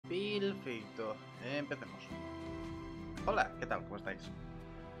Perfecto, empecemos. Hola, ¿qué tal? ¿Cómo estáis?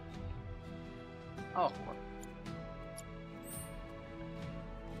 Vamos a jugar.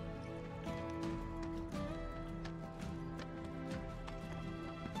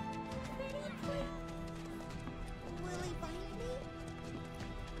 Will he find me?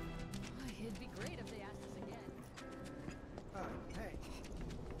 It'd be great if they asked us again. Hey.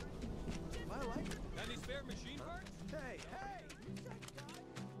 I like it. Any spare machine parts? Hey, hey!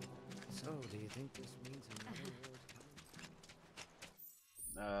 So, do you think this means another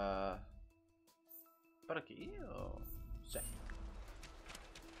world ¿Por aquí o...? Sí.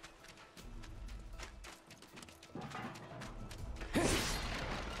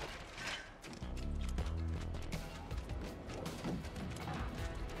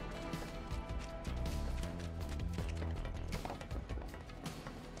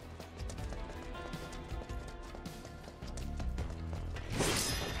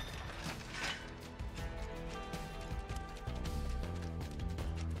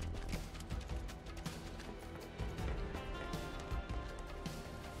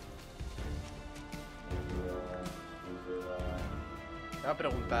 Voy a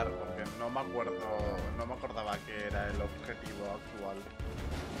preguntar porque no me acordaba que era el objetivo actual.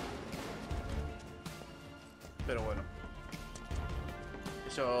 Pero bueno,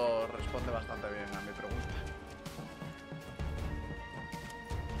 eso responde bastante bien a mi pregunta.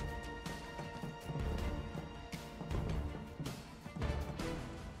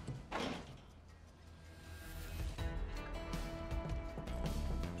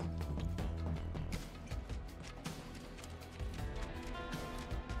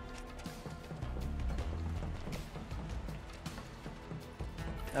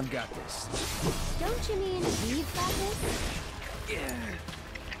 I've got this. Don't you mean we've got this? Yeah.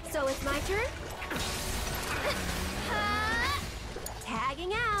 So it's my turn?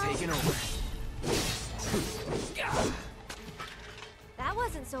 Tagging out. Taking over. That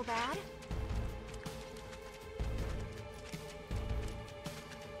wasn't so bad.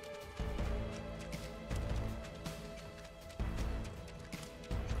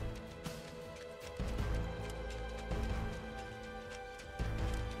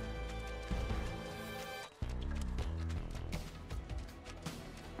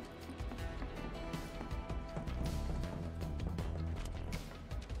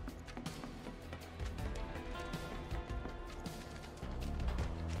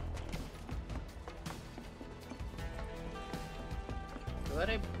 Yo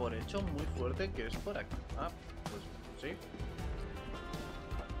daré por hecho muy fuerte que es por aquí. Ah, pues sí.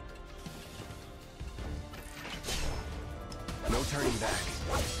 No turning back.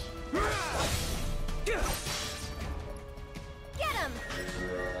 Get him!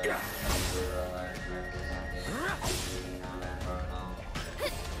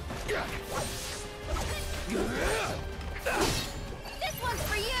 This one's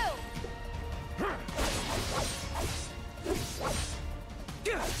for you!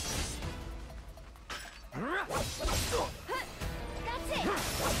 That's it!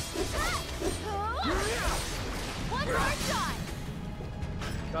 One more shot!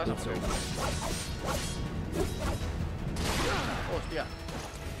 That's over. Hostia.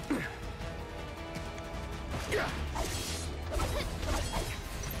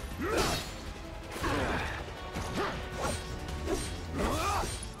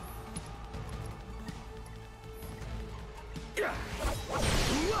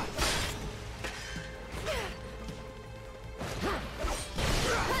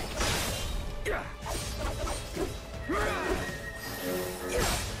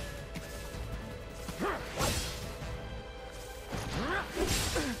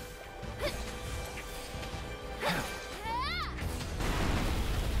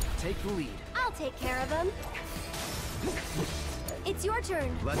 Take the lead. I'll take care of him. It's your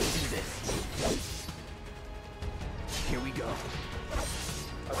turn. Let's do this. Here we go.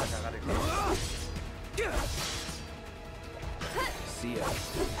 Vas a cagar, hijo. See ya.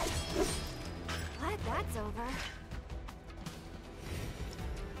 Glad that's over.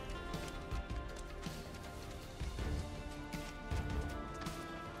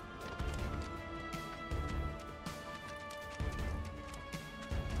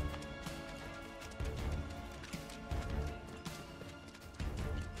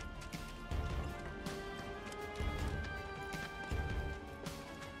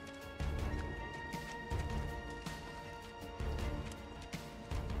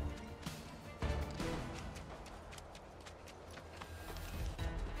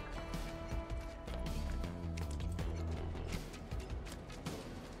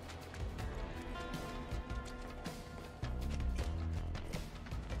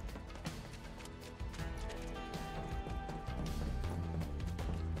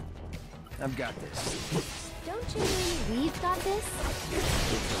 I've got this. Don't you mean we've got this?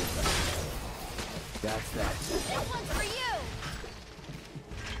 It's over. That's that. This one's for you!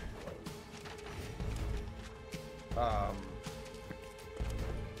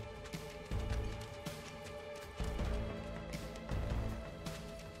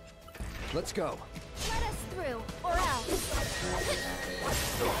 Let's go. Let us through, or else.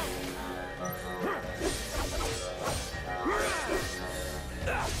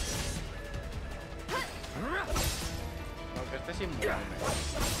 No, que este es inmune.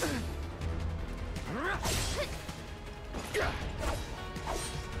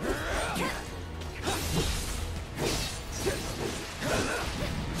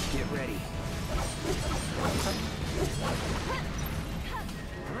 Get ready.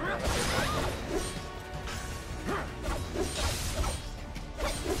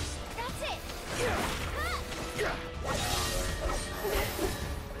 That's it!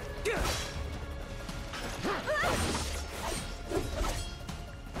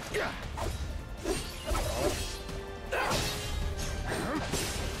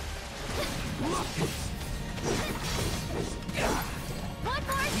 One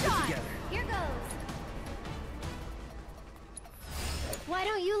more shot! Here goes. Why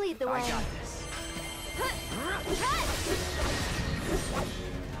don't you lead the way? I got this.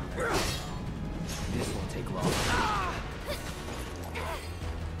 This won't take long.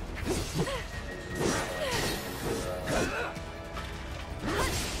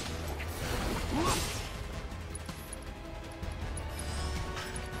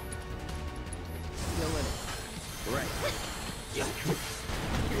 Still in it. Right.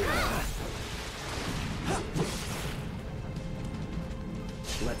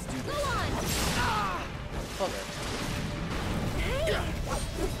 Let's do Go this. on! Joder.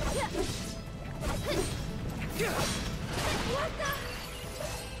 What the?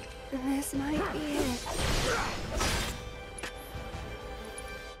 This might be it.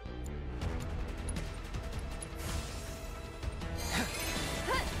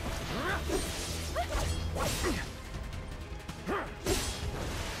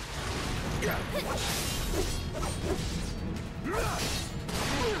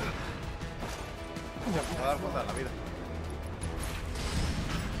 Me voy a dar cuenta de la vida.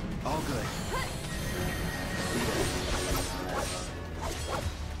 All good.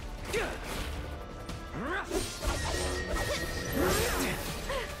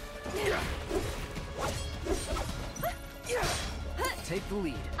 Take the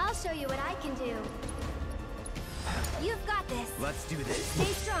lead. I'll show you what I can do. You've got this. Let's do this.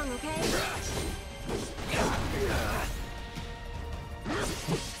 Stay strong, okay?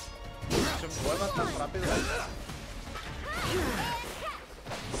 Se mueva tan rápido.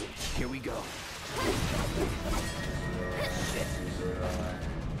 Here we go.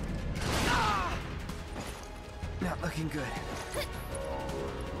 Not looking good.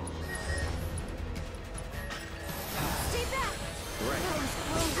 Stay back. Right.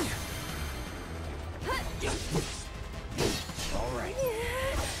 All right.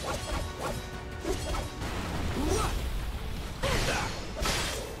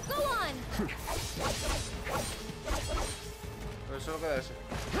 Go on. Pero eso es lo que debe ser.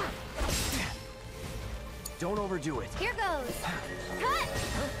 Don't overdo it. Here goes. Cut.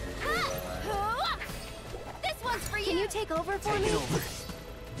 Cut. This one's for you. Can you take over for Take me? it over.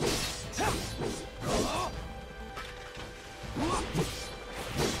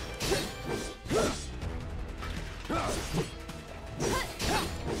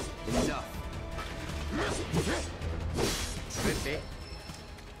 Enough. Vete.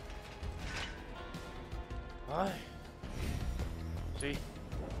 Ay. Sí.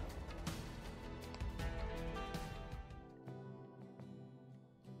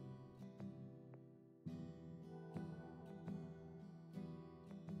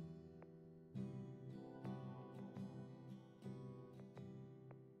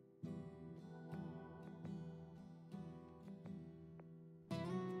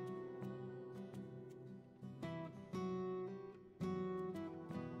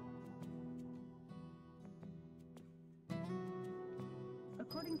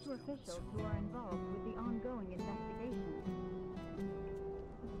 According to officials who are involved with the ongoing investigation.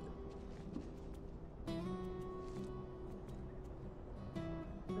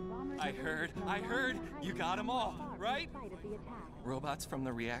 I heard. You got them all, right? Robots from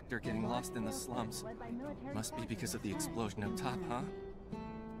the reactor getting lost in the slums. Must be because of the explosion up top, huh?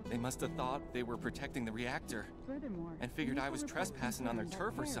 They must have thought they were protecting the reactor and figured I was trespassing on their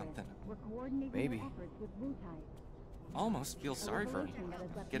turf or something. Maybe. Almost feel sorry for them,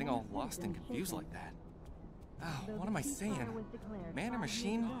 getting all lost and confused like that. Oh, what am I saying? Man or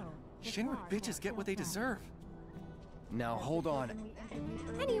machine? Shinra bitches get what they deserve. Now hold on.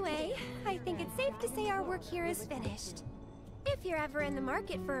 Anyway, I think it's safe to say our work here is finished. If you're ever in the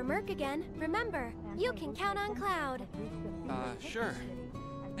market for a merc again, remember, you can count on Cloud. Sure.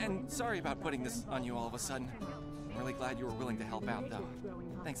 And sorry about putting this on you all of a sudden. I'm really glad you were willing to help out, though.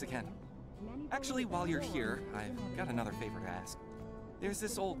 Thanks again. Actually, while you're here, I've got another favor to ask. There's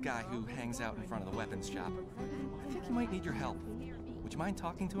this old guy who hangs out in front of the weapons shop. I think he might need your help. Would you mind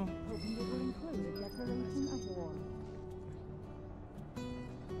talking to him?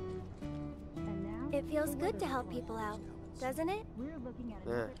 It feels good to help people out, doesn't it?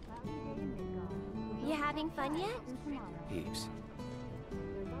 You having fun yet? Heaps.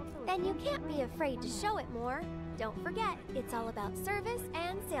 Then you can't be afraid to show it more. Don't forget, it's all about service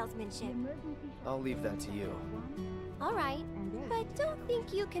and salesmanship. I'll leave that to you. All right, but don't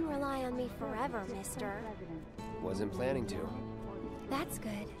think you can rely on me forever, mister. Wasn't planning to. That's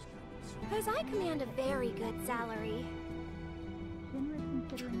good, because I command a very good salary.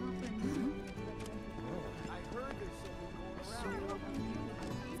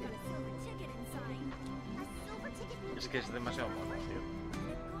 Es que es demasiado mono, tío.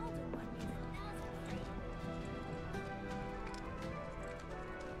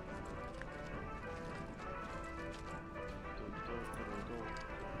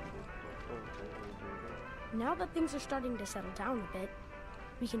 Now that things are starting to settle down a bit,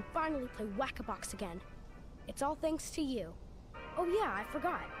 we can finally play Whack-A-Box again. It's all thanks to you. Oh yeah, I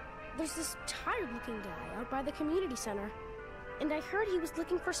forgot. There's this tired-looking guy out by the community center, and I heard he was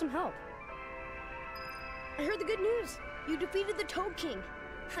looking for some help. I heard the good news. You defeated the Toad King.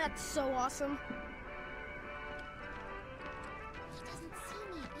 That's so awesome. He doesn't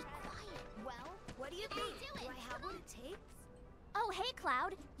see me. Be quiet. Well, what do you think? Do I have what it takes? Oh, hey,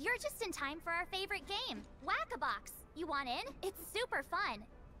 Cloud. You're just in time for our favorite game, Whack-A-Box. You want in? It's super fun.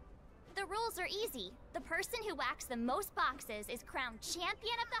 The rules are easy. The person who whacks the most boxes is crowned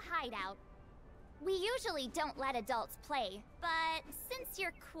champion of the hideout. We usually don't let adults play, but since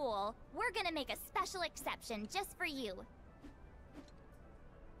you're cool, we're gonna make a special exception just for you.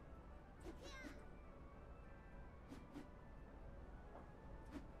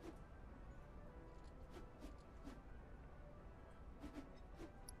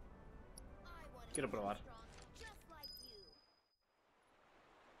 Quiero probar.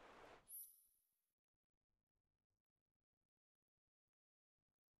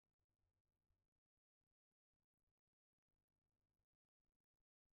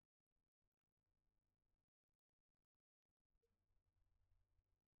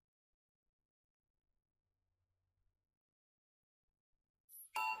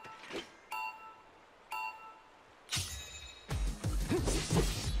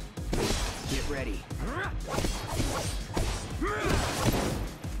 Get ready.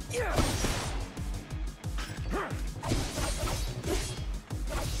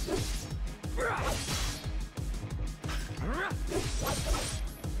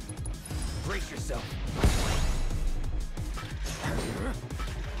 Brace yourself.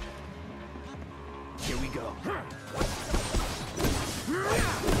 Here we go.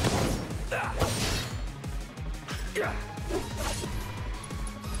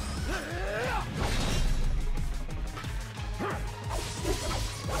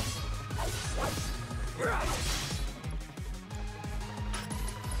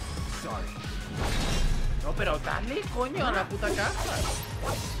 Sorry. No, pero dale, coño, a la puta caja.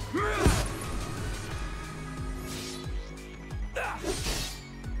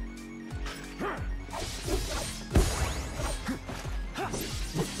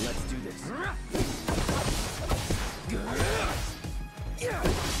 Let's do this.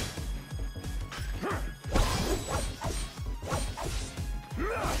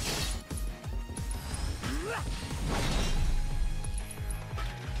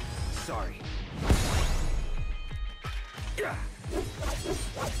 Sorry.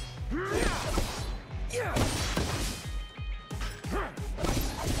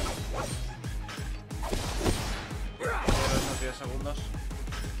 Unos 10 segundos.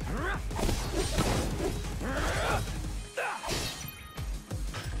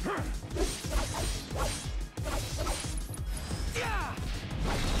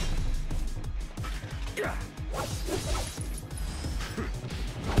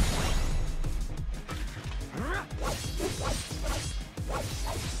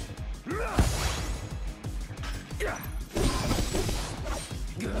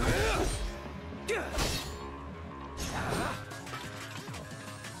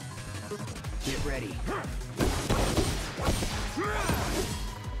 Get ready.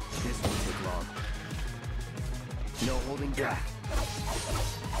 This won't take long. No holding back.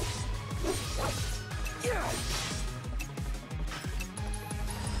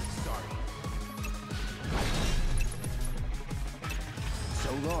 Sorry.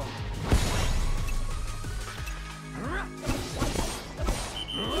 So long.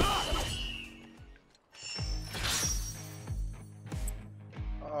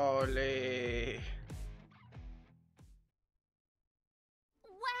 Ole.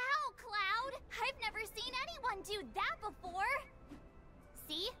 Wow, Cloud! I've never seen anyone do that before.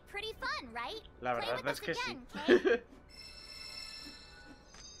 See? Pretty fun, right? La Play verdad with es us que again, sí. Kay.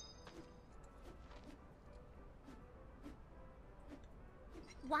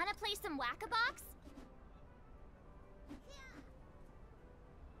 Wanna play some whack-a-box?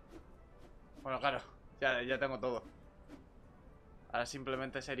 Bueno, claro, ya tengo todo. Ahora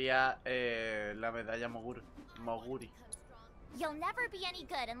simplemente sería la medalla Moguri. You'll never be any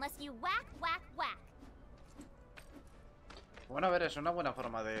good unless you whack, whack, whack. Bueno, a ver, es una buena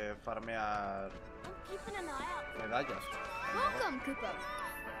forma de farmear I'm keeping an eye out. medallas. Welcome, Koopa.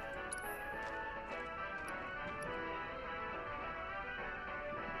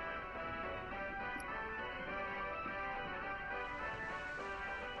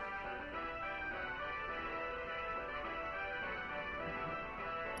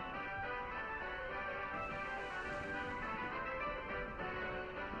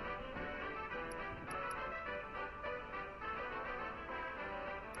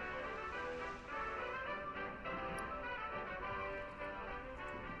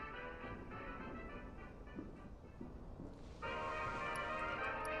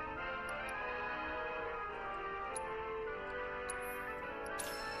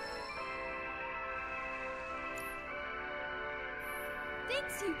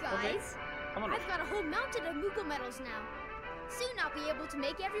 Thanks, you guys. Vámonos. I've got a whole mountain of Moogle medals now. Soon I'll be able to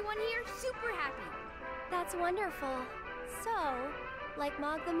make everyone here super happy. That's wonderful. So, like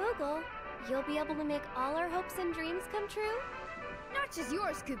Mog the Moogle, you'll be able to make all our hopes and dreams come true? Not just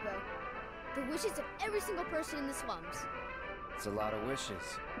yours, Koopa. The wishes of every single person in the slums. It's a lot of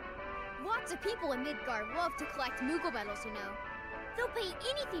wishes. Lots of people in Midgar love to collect Moogle medals, you know. They'll pay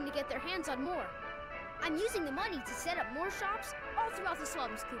anything to get their hands on more. I'm using the money to set up more shops all throughout the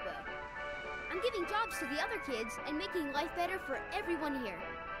slums, Koopa. I'm giving jobs to the other kids and making life better for everyone here.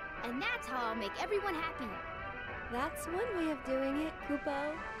 And that's how I'll make everyone happy. That's one way of doing it,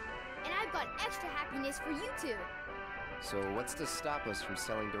 Koopo. And I've got extra happiness for you too. So what's to stop us from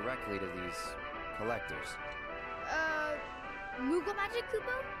selling directly to these collectors? Moogle magic,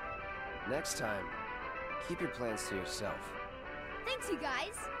 Koopa? Next time, keep your plans to yourself. Thanks, you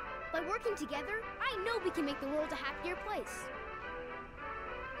guys. By working together, I know we can make the world a happier place.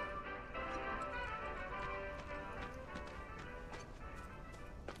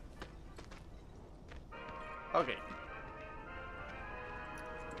 Ok.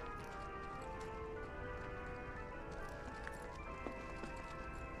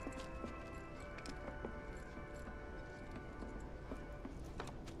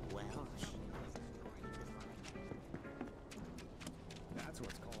 That's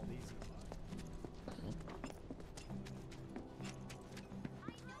what's called easy.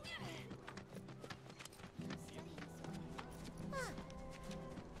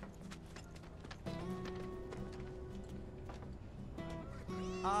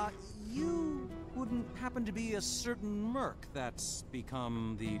 You wouldn't happen to be a certain merc that's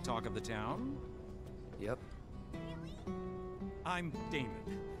become the talk of the town? Yep. I'm Damon.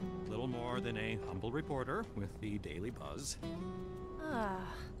 Little more than a humble reporter with the Daily Buzz.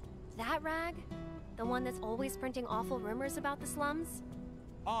 That rag? The one that's always printing awful rumors about the slums?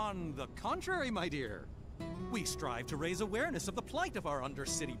 On the contrary, my dear. We strive to raise awareness of the plight of our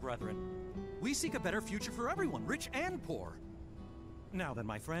undercity brethren. We seek a better future for everyone, rich and poor. Now then,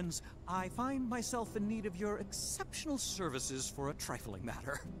 my friends, I find myself in need of your exceptional services for a trifling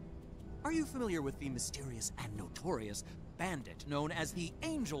matter. Are you familiar with the mysterious and notorious bandit known as the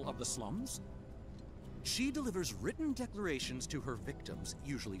Angel of the Slums? She delivers written declarations to her victims,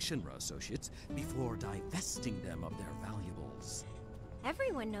 usually Shinra associates, before divesting them of their valuables.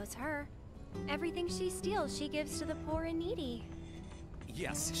 Everyone knows her. Everything she steals, she gives to the poor and needy.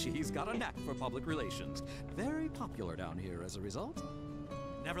 Yes, she's got a knack for public relations. Very popular down here as a result.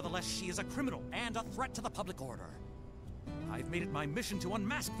 Nevertheless, she is a criminal and a threat to the public order. I've made it my mission to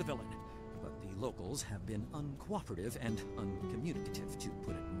unmask the villain, but the locals have been uncooperative and uncommunicative, to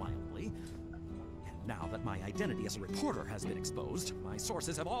put it mildly. And now that my identity as a reporter has been exposed, my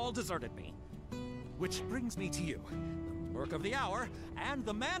sources have all deserted me. Which brings me to you, the merc of the hour, and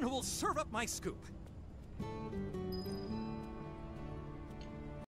the man who will serve up my scoop.